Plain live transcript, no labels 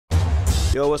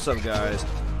Yo, what's up, guys?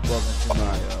 Welcome to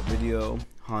my video,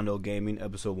 Hondo Gaming,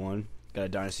 episode 1. Got a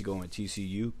dynasty going with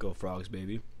TCU. Go Frogs,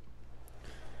 baby.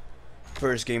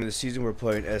 First game of the season, we're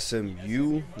playing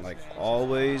SMU, like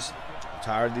always. I'm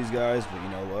tired of these guys, but you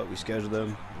know what? We scheduled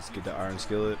them. Let's get the iron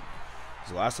skillet.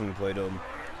 The last time we played them,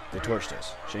 they torched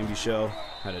us. Shane Buechele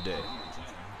had a day.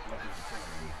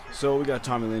 So we got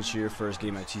Tommy Lynch here, first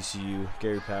game at TCU.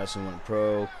 Gary Patterson went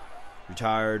pro,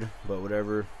 retired, but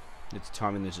whatever. It's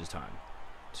Tommy Lynch's time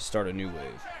to start a new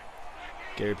wave.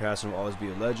 Gary Patterson will always be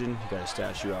a legend. He got a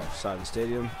statue outside the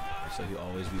stadium, so he'll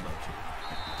always be loved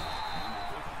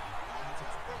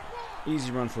here. Easy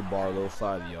run for Barlow,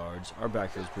 5 yards. Our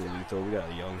backfield's pretty lethal. We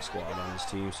got a young squad on this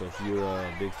team, so if you're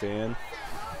a big fan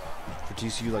for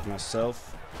TCU like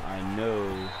myself, I know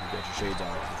you got your shades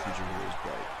on because the future here is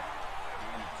bright.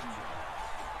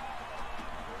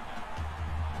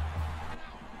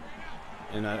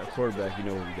 And at quarterback, you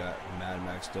know what we got, Mad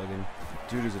Max Duggan.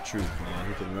 Dude is a truth, man.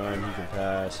 He can run, he can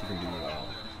pass, he can do it all.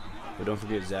 But don't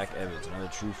forget Zach Evans, another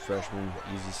true freshman,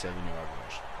 easy 7-yard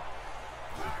rush.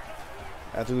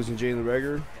 After losing Jalen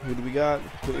Reagor, who do we got?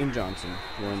 Quentin Johnson,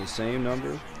 wearing the same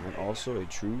number, and also a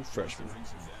true freshman.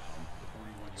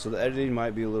 So the editing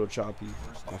might be a little choppy.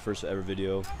 My first ever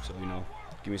video, so you know,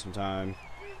 give me some time.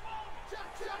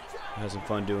 I had some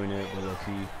fun doing it, but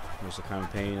low-key, there's a kind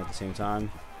of pain at the same time.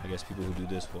 I guess people who do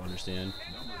this will understand.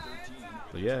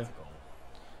 But yeah.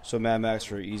 So Mad Max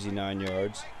for easy 9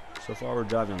 yards. So far we're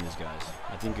driving on these guys.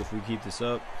 I think if we keep this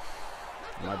up,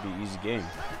 it might be an easy game.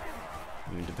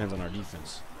 I mean, it depends on our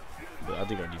defense. But I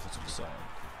think our defense will be solid.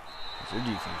 It's their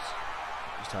defense.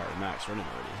 He's tired of Max running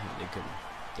already.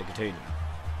 They contained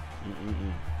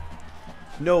him.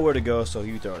 Nowhere to go, so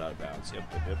he throw it out of bounds.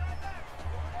 Yep.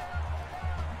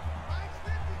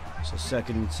 So 2nd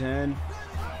and 10.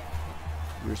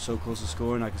 We were so close to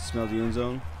scoring, I could smell the end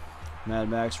zone. Mad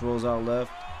Max rolls out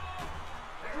left.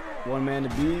 One man to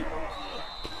beat,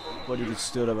 but he gets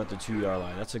stood up at the 2-yard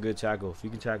line. That's a good tackle. If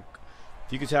you can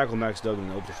tackle Max Duggan in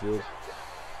the open field,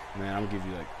 man, I'm gonna give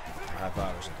you like a high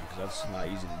five or something, because that's not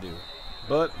easy to do.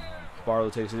 But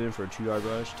Barlow takes it in for a 2-yard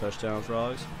rush, touchdown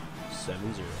Frogs,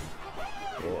 7-0.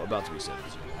 Well, about to be 7-0.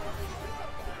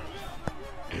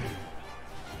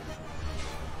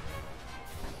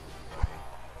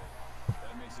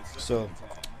 So,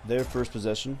 their first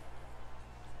possession.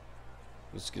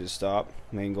 Let's get a stop.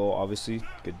 Main goal, obviously,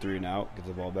 get 3 and out, get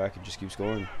the ball back, and just keep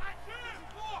scoring.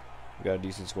 We got a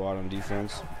decent squad on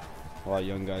defense. A lot of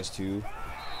young guys, too.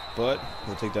 But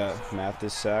we'll take that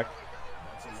Mathis sack.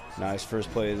 Nice first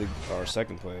play, or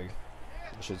second play,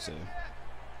 I should say.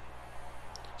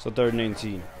 So, 3rd and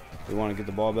 18. We want to get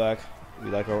the ball back.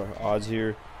 We like our odds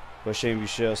here. But Shane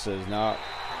Buechele says, not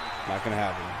going to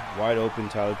happen. Wide open,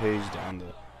 Tyler Page down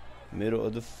the middle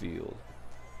of the field.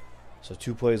 So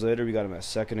 2 plays later, we got him at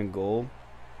 2nd and goal.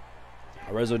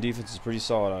 Our red zone defense is pretty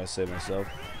solid, I say myself.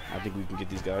 I think we can get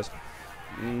these guys.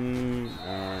 Because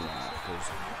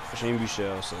Shane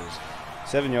Buechele says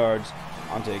 7 yards.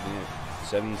 I'm taking it.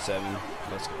 7-7.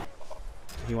 Let's go.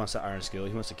 He wants the iron skill.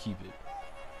 He wants to keep it.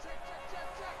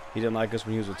 He didn't like us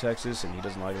when he was with Texas, and he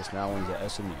doesn't like us now when he's at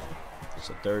SMU.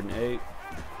 So 3rd and 8.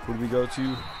 Who do we go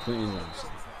to? Quentin Johnson.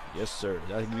 Yes, sir.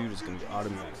 That dude is going to be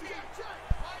automatic.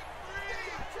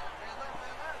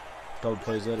 Couple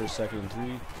plays later, 2nd and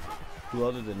 3. Who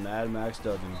other than Mad Max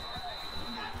Duggan?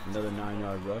 Another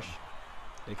 9-yard rush.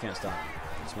 They can't stop me.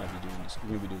 This might be doing this. We're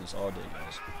going to be doing this all day,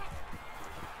 guys.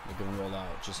 They're going to roll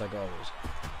out, just like always.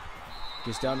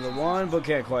 Gets down to the 1, but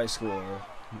can't quite score.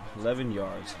 11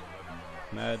 yards.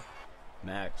 Mad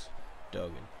Max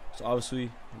Duggan. So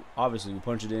obviously we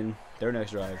punch it in. Their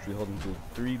next drive, we hold them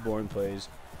to 3 boring plays,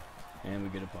 and we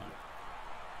get a punt.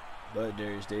 But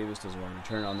Darius Davis doesn't want to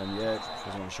return on them yet.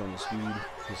 Doesn't want to show them the speed.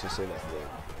 He's going to say that for later.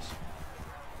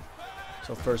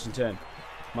 So 1st and 10.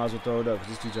 Might as well throw it up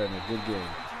because this dude's having a good game.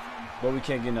 But we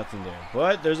can't get nothing there.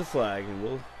 But there's a flag, and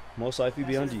we'll most likely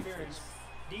be on defense.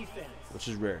 Which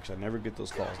is rare because I never get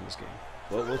those calls in this game.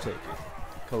 But we'll take it.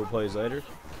 A couple plays later.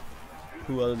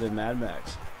 Who other than Mad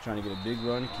Max? Trying to get a big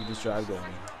run, keep this drive going.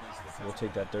 We'll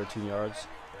take that 13 yards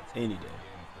any day.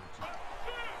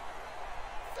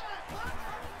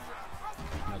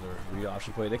 Another read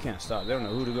option play. They can't stop. They don't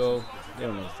know who to go. They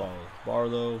don't know to follow.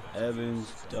 Barlow,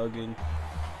 Evans, Duggan.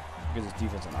 Because this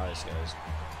defense on ice, guys.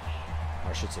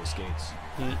 Or I should say skates.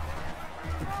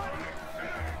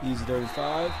 Easy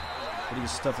 35. But he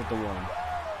gets stuffed at the 1.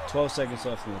 12 seconds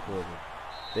left in the quarter.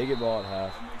 They get ball at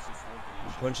half.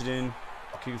 We punch it in.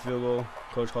 Kick a field goal.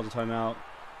 Coach calls a timeout.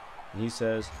 And he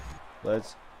says,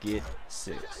 let's get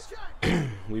 6.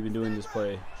 We've been doing this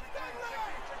play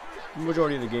The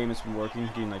majority of the game it's been working,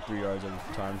 getting like 3 yards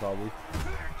every time probably.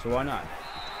 So why not?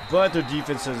 But their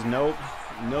defense says nope.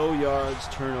 No yards,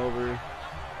 turnover,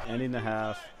 ending the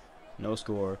half, no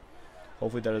score.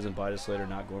 Hopefully that doesn't bite us later,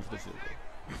 not going for the field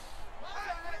goal.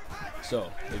 So,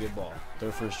 they get ball.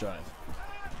 Their first drive.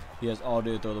 He has all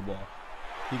day to throw the ball.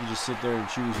 He can just sit there and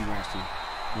choose he wants to.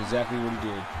 And exactly what he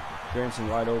did. Granson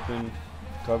wide open.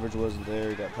 Coverage wasn't there.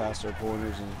 He got past their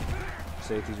corners and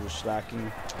safeties were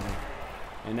slacking.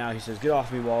 And now he says, get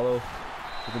off me, Wallow.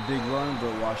 With a big run,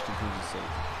 but Washington comes to safety.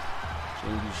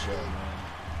 James Bushell, man.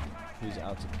 He's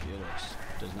out to get us.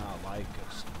 Does not like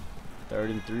us.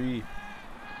 3rd and 3.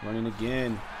 Running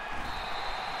again.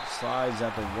 Slides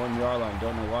at the 1 yard line.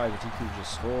 Don't know why, but he could have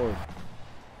just scored.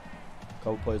 A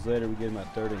couple plays later, we get him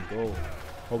at 3rd and goal.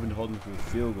 Hoping to hold him to a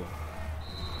field goal.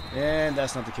 And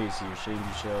that's not the case here. Shane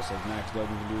Bushell says Max Duggan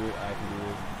can do it. I can do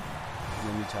it. And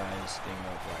then we tie this thing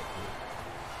up right here.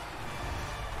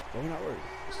 But we're not worried.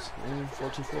 It's only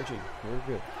 14-14. We're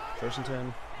good. 1st and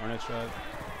 10. Our next drive.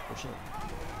 We're chilling.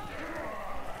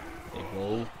 They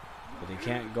go, but they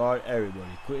can't guard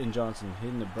everybody. Quentin Johnson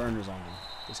hitting the burners on them.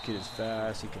 This kid is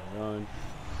fast. He can run,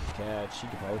 catch. He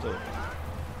can probably throw it.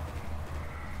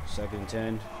 2nd and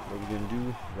 10. What are we gonna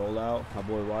do? Roll out. My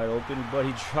boy wide open, but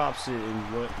he drops it in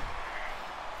what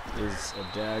is a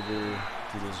dagger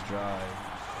to this drive.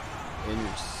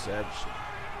 Interception.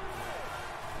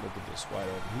 Look at this wide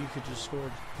open. He could just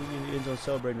scored. He's in the end zone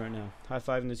celebrating right now.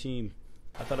 High-fiving the team.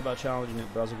 I thought about challenging it,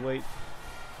 but I was like, wait,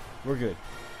 we're good.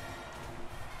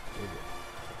 We're good.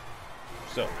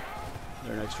 So,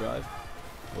 their next drive.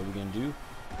 What are we gonna do?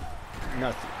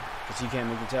 Nothing. Because he can't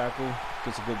make the tackle.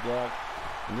 Gets a good block.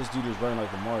 And this dude is running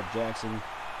like Lamar Jackson.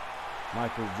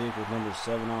 Michael Vick with number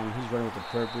 7 on. He's running with a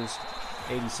purpose.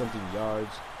 80-something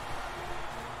yards.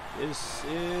 This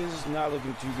is not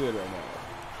looking too good right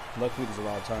now. Luckily, there's a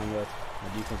lot of time left. My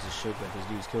defense is shook that this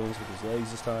dude's killing us with his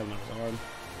legs this time, not his arm.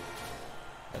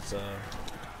 That's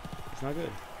it's not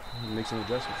good. Make some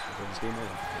adjustments before this game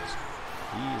ends because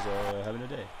he is having a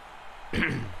day.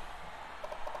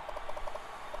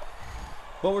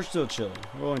 But we're still chilling.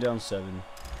 We're only down 7.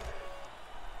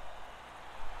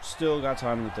 Still got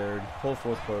time in the 3rd. Whole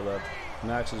 4th quarter left.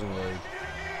 Max isn't worried.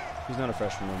 He's not a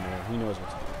freshman no more. He knows what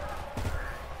to do.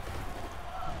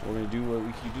 We're gonna do what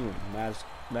we keep doing.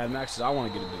 Mad Max says, I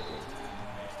want to get a big goal.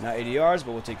 Not 80 yards,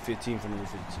 but we'll take 15 from the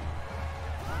 15.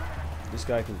 This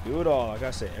guy can do it all, like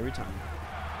I say, every time.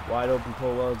 Wide open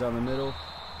pull wells down the middle.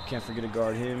 Can't forget to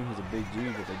guard him. He's a big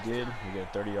dude, but they did. We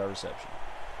get a 30-yard reception.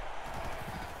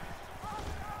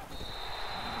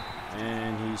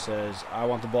 And he says, I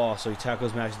want the ball, so he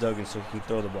tackles Max Duggan so he can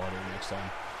throw the ball to him next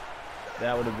time.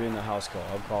 That would have been the house call.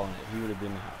 I'm calling it. He would have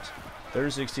been the house. 3rd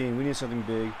and 16. We need something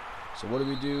big. So what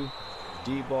do?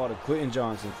 Deep ball to Quentin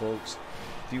Johnson, folks.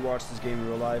 If you watch this game in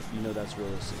real life, you know that's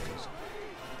realistic.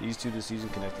 These two this season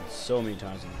connected so many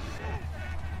times in the game.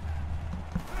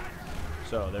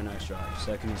 So their next drive,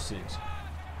 2nd and 6.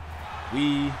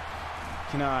 We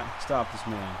cannot stop this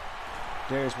man.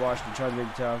 Darius Washington tries to make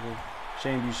the tackle.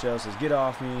 Shane Bushell says, get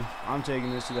off me. I'm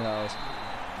taking this to the house.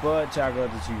 But tackle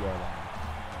at the 2-yard line.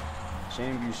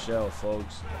 Shane Bushell,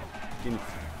 folks, getting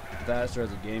faster as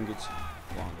the game gets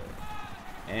longer.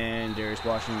 And Darius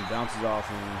Washington bounces off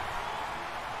him.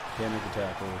 Can't make the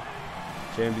tackle.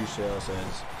 Shane Bushell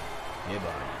says, get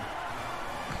by me.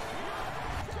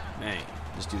 Man,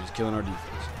 this dude is killing our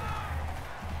defense.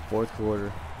 4th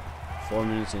quarter. 4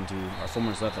 minutes into, or 4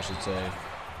 minutes left, I should say.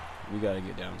 We got to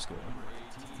get down and score.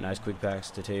 Nice quick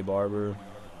pass to Tay Barber.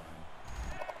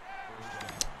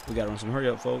 We got to run some hurry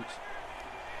up, folks.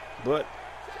 But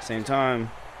at the same time,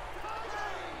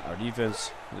 our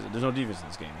defense, there's no defense in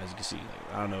this game, as you can see.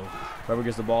 Like, I don't know. Whoever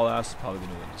gets the ball last is probably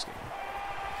going to win this game.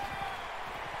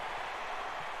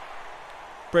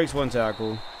 Breaks 1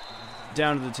 tackle.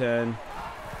 Down to the 10.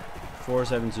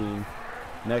 4-17.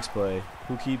 Next play.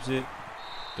 Who keeps it?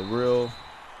 The real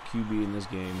QB in this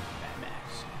game, Mad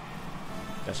Max.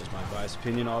 That's just my biased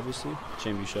opinion, obviously.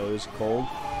 Shane Bushell is cold.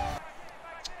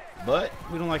 But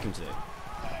we don't like him today.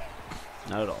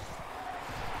 Not at all.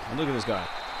 And look at this guy.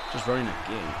 Just running a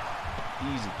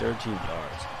game. Easy 13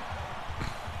 yards.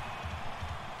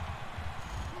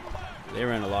 They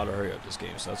ran a lot of hurry up this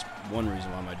game, so that's one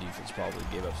reason why my defense probably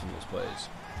gave up some of those plays.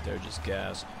 They're just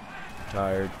gassed,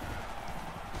 tired.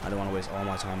 I don't want to waste all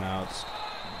my timeouts.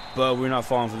 But we're not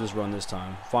falling for this run this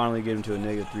time. Finally get him to a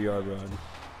negative 3-yard run.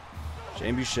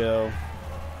 Shane Bushell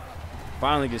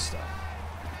finally gets stopped.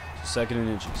 2nd and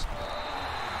inches.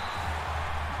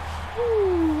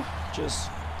 Woo. Just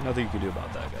nothing you can do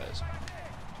about that, guys.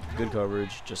 Good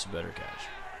coverage, just a better catch.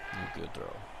 And a good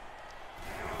throw.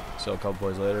 So a couple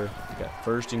plays later, we got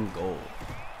 1st and goal.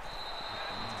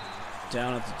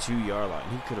 down at the 2-yard line.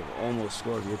 He could have almost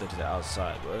scored if he hit that to the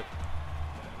outside, but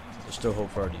there's still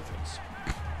hope for our defense.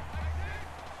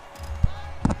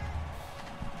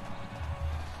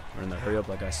 We're in the hurry up,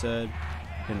 like I said,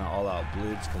 hitting an all-out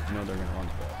blitz because you know they're going to run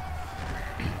the ball.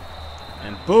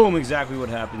 And boom, exactly what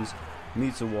happens.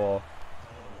 Meets the wall.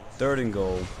 3rd and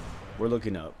goal. We're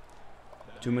looking up.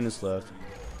 2 minutes left.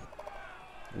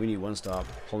 We need 1 stop.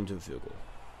 Hold them to a field goal.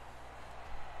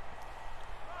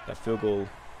 That field goal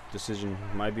decision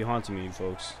might be haunting me,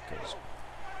 folks, because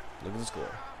look at the score.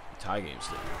 Tie game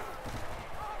still.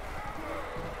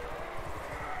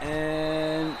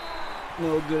 And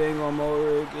no good angle on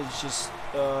Morik. It's just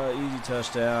easy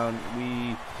touchdown.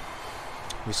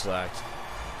 We slacked.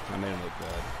 I made him look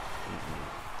bad.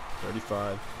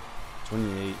 35,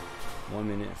 28, 1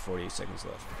 minute and 48 seconds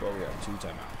left. But we have 2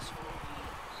 timeouts.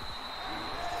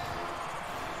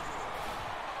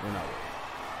 We're not worried.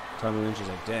 Tommy Lynch is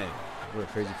like, dang, we're a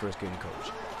crazy first game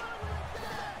coach.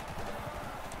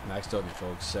 Max Duggan,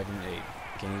 folks, 2nd and 8.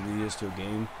 Can he lead us to a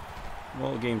game?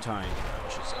 Well, game tying, I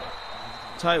should say.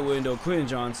 Tight window, Quentin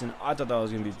Johnson. I thought that was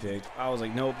going to be picked. I was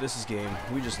like, nope, this is game.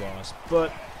 We just lost.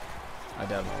 But I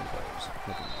dabbed my own players.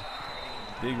 Look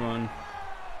at me. Big run.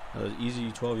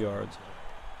 Easy 12 yards.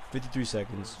 53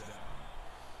 seconds.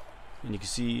 And you can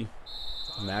see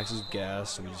Max is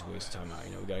gassed, so we just waste time out.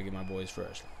 You know, we got to get my boys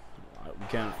fresh. We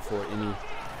can't afford any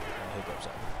hiccups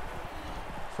out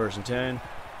here. 1st and 10.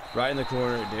 Right in the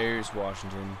corner, Darius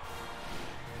Washington.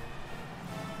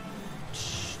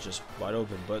 Just wide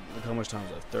open, but look how much time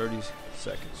is left. 30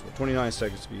 seconds. Well, 29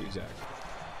 seconds to be exact.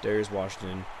 Darius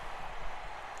Washington.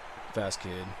 Fast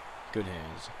kid. Good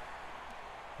hands.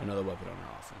 Another weapon on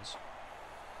our offense.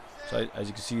 So as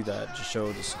you can see, that just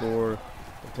showed the score,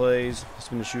 the plays. It's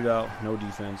been a shootout, no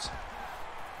defense.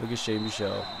 Look at Shane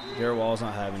Michel. Garrett Wall's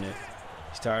not having it.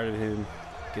 He's tired of him.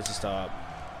 Gets a stop.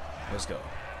 Let's go.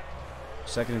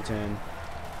 2nd and 10.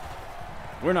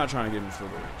 We're not trying to get him field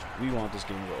goal range. We want this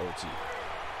game to go OT.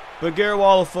 But Garrett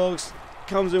Waller, folks,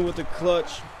 comes in with the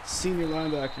clutch. Senior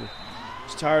linebacker.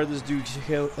 Just tired of this dude.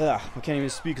 I can't even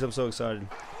speak because I'm so excited.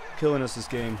 Killing us this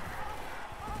game.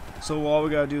 So all we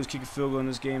got to do is kick a field goal and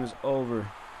this game is over.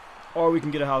 Or we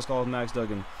can get a house call with Max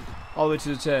Duggan. All the way to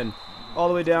the 10. All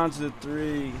the way down to the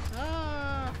 3.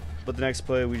 But the next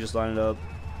play, we just line it up.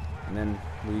 And then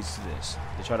leads to this.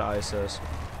 They try to ice us.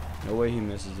 No way he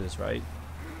misses this, right?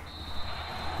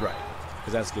 Right.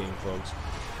 Because that's game, folks.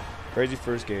 Crazy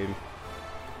first game.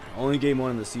 Only game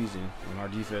 1 of the season. And our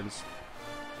defense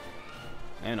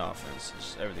and offense.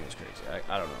 Just, everything was crazy.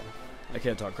 I don't know. I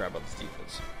can't talk crap about this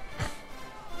defense.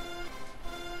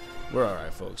 We're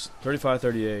alright, folks.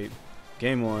 35-38.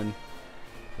 Game 1.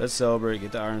 Let's celebrate,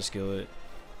 get the iron skillet,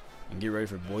 and get ready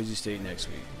for Boise State next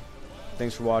week.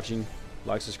 Thanks for watching.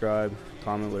 Like, subscribe,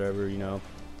 comment, whatever, you know.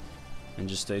 And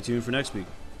just stay tuned for next week.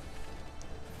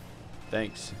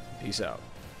 Thanks. Peace out.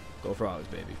 Go Frogs,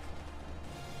 baby.